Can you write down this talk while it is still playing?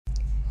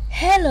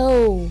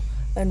Hello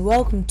and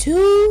welcome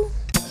to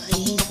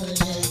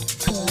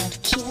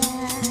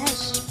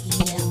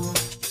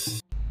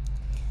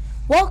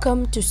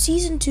Welcome to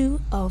Season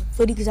 2 of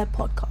Footy Gazette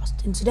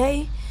Podcast. And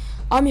today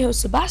I'm your host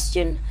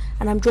Sebastian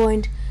and I'm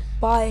joined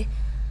by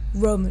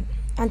Roman.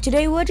 And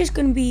today we're just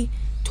going to be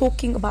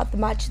talking about the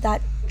match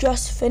that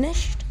just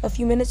finished a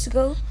few minutes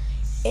ago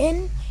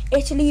in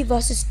Italy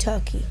versus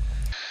Turkey.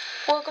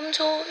 Welcome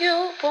to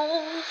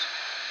Euros.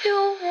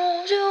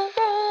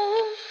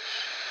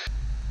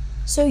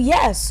 So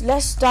yes,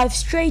 let's dive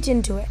straight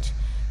into it.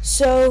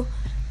 So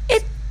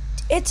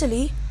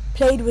Italy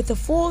played with a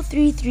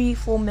 4-3-3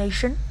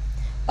 formation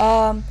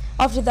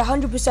after the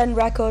 100%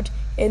 record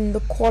in the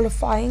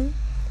qualifying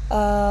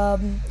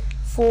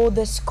for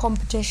this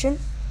competition.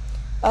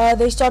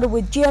 They started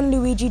with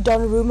Gianluigi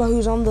Donnarumma,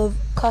 who's on the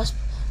cusp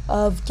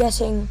of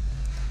getting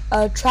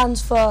a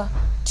transfer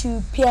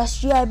to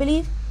PSG, I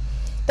believe.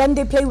 Then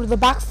they played with a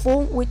back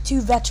four with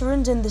three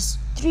veterans,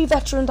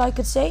 I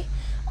could say,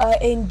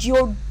 in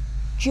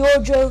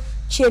Giorgio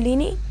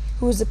Chiellini,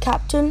 who was the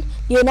captain,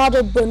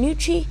 Leonardo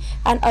Bonucci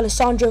and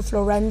Alessandro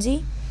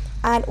Florenzi,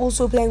 and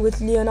also playing with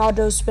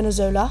Leonardo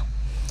Spinazzola.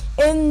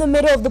 In the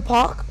middle of the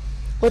park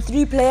were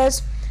three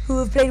players who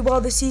have played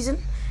well this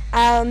season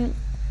and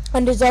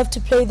deserve to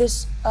play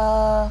this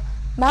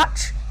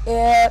match.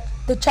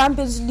 The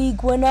Champions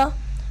League winner,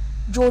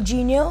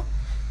 Jorginho,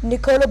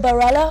 Nicola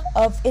Barella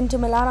of Inter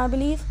Milan, I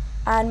believe,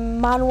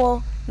 and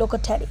Manuel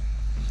Locatelli.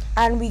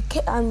 And we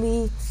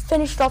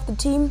finished off the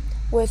team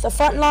with a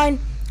front line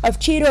of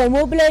Ciro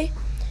Immobile,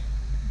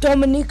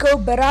 Domenico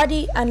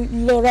Berardi,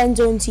 and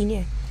Lorenzo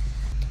Insigne.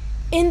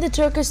 In the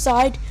Turkish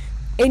side,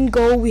 in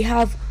goal we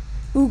have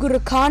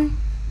Ugur Khan,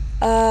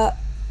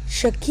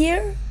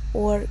 Shakir,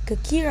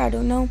 I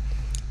don't know,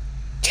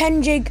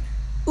 Cengiz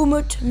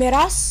Umut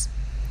Miras,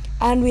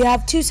 and we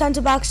have two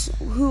centre-backs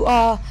who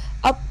are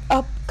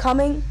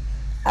upcoming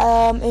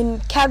in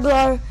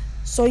Kaglar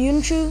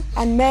Soyuncu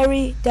and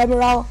Mary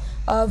Demiral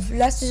of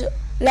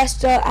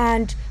Leicester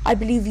and I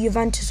believe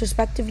Juventus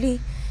respectively.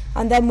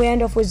 And then we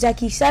end off with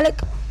Zeki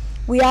Çelik.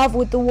 We have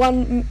with the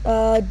one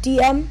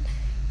DM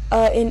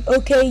in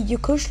OK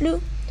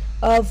Yukuşlu,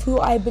 of who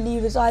I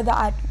believe is either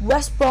at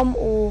West Brom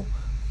or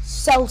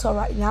Celta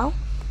right now.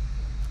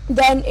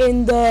 Then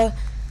in the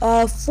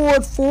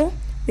forward four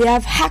we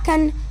have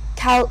Hakan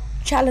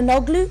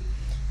Çalhanoğlu,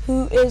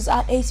 who is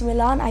at AC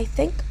Milan, I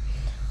think,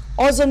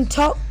 Ozan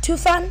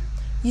Tufan,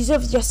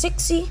 Yusuf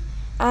Yassiksi,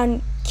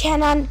 and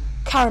Kenan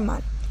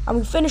Karaman. And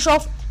we finish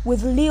off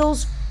with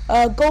Lille's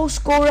goal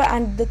scorer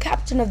and the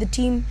captain of the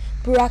team,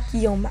 Burak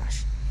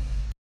Yilmaz.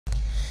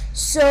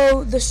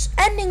 So the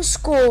ending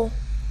score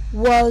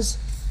was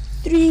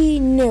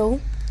 3-0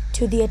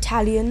 to the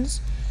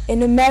Italians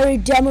in a Mary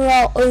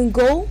Demiral own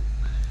goal,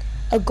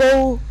 a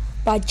goal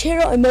by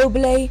Ciro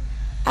Immobile,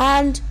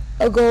 and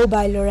a goal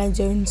by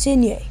Lorenzo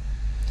Insigne.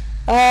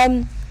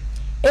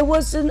 It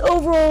was an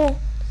overall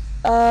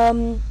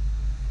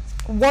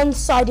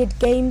one-sided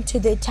game to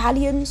the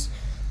Italians.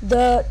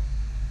 The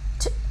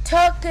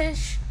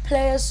Turkish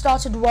players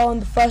started well in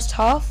the first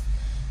half,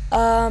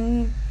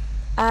 and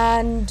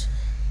then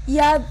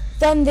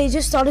they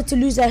just started to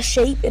lose their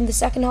shape in the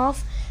second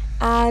half,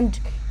 and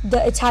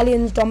the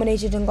Italians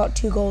dominated and got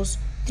 3 goals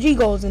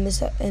in the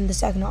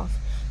second half.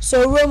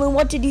 So Roman,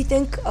 what did you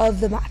think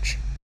of the match?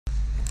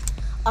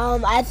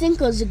 I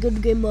think it was a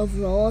good game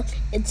overall.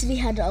 Italy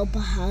had the upper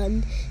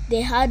hand.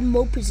 They had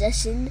more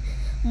possession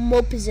in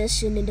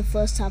the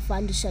first half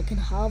and the second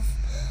half.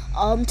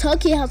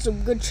 Turkey had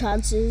some good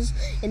chances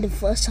in the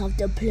first half.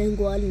 They're playing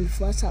well in the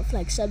first half,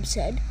 like Seb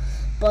said,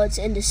 but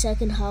in the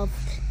second half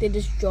they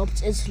just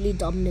dropped. Italy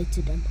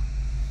dominated them.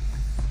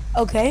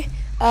 Okay.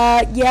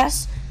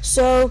 Yes.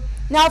 So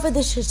now for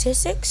the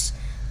statistics.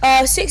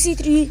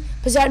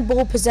 63%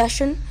 ball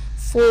possession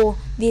for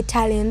the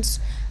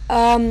Italians.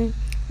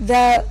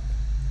 There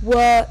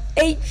were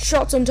 8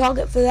 shots on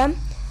target for them,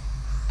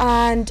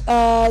 and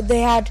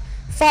they had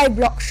 5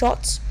 block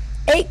shots,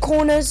 8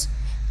 corners,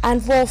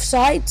 and 4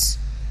 offsides.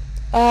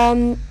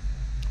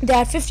 They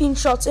had 15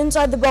 shots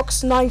inside the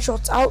box, 9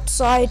 shots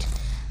outside,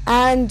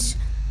 and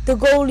the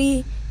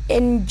goalie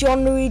in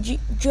Gianluigi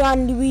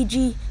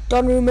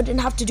Donnarumma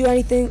didn't have to do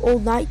anything all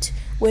night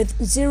with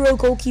 0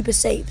 goalkeeper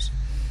saves.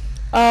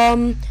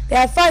 They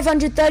had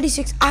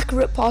 536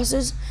 accurate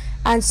passes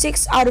and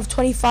 6 out of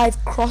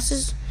 25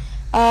 crosses.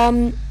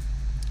 And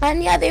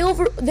yeah, they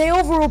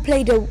overall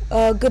played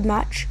a good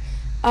match.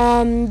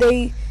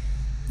 They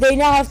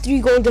now have 3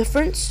 goal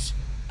difference.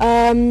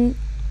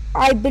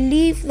 I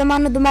believe the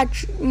man of the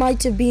match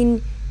might have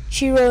been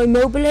Ciro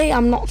Immobile.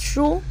 I'm not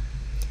sure.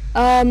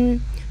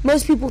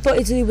 Most people thought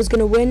Italy were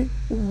gonna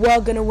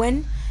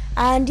win,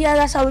 and yeah,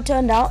 that's how it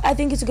turned out. I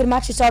think it's a good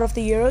match to start off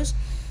the Euros.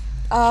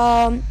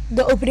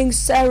 The opening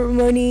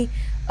ceremony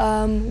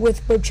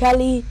with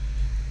Bocelli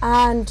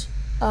and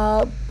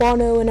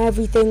Bono and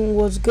everything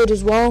was good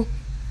as well,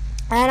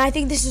 and I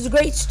think this is a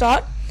great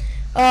start.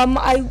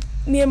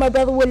 Me and my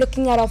brother were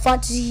looking at our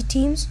fantasy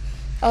teams,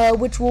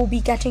 which we'll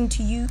be getting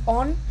to you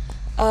on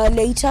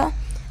later,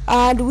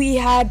 and we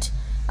had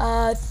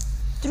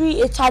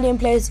 3 Italian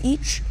players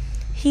each.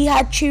 He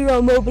had Ciro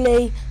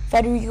Immobile,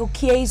 Federico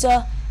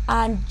Chiesa,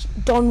 and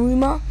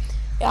Donnarumma,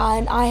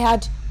 and I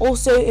had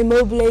also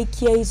Immobile,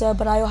 Chiesa,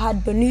 but I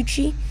had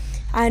Bonucci,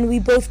 and we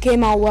both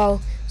came out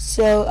well.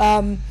 So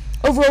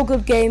overall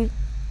good game,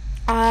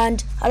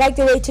 and I like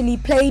the way Italy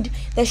played.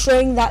 They're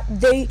showing that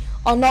they're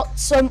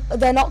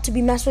not to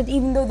be messed with,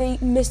 even though they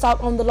missed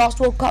out on the last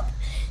World Cup.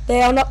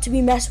 They are not to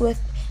be messed with,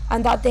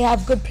 and that they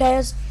have good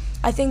players.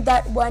 I think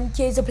that when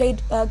Chiesa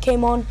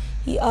came on,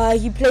 he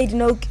played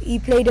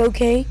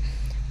okay.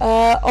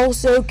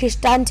 Also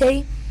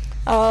Cristante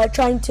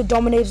trying to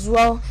dominate as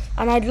well,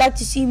 and I'd like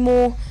to see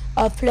more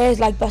players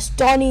like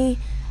Bastoni.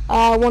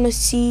 I want to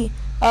see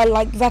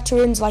like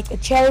veterans like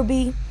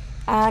Acerbi,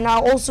 and I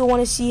also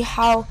want to see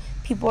how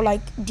people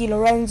like Di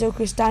Lorenzo,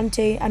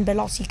 Cristante, and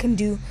Bellotti can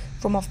do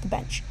from off the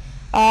bench.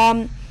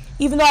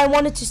 Even though I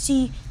wanted to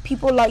see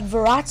people like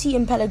Verratti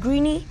and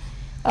Pellegrini,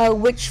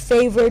 which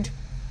favoured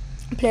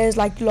players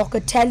like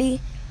Locatelli.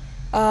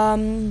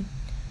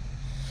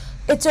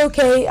 It's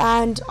okay,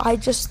 and I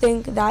just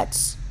think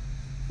that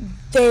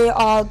they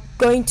are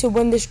going to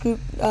win this group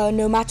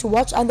no matter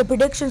what, and the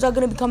predictions are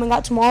going to be coming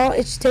out tomorrow.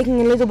 It's taking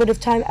a little bit of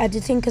time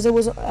editing because it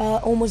was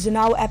almost an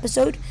hour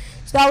episode,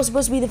 so that was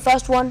supposed to be the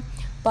first one,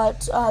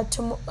 but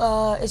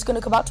it's going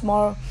to come out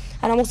tomorrow,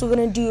 and I'm also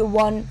going to do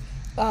one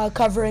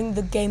covering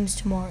the games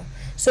tomorrow.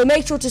 So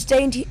make sure to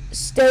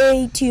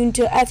stay tuned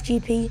to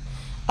FGP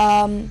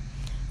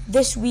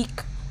this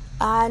week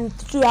and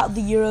throughout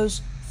the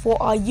Euros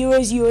for our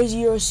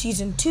Euros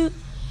Season 2.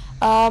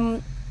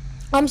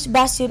 I'm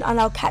Sebastian, and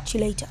I'll catch you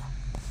later.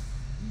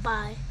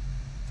 Bye.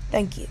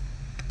 Thank you.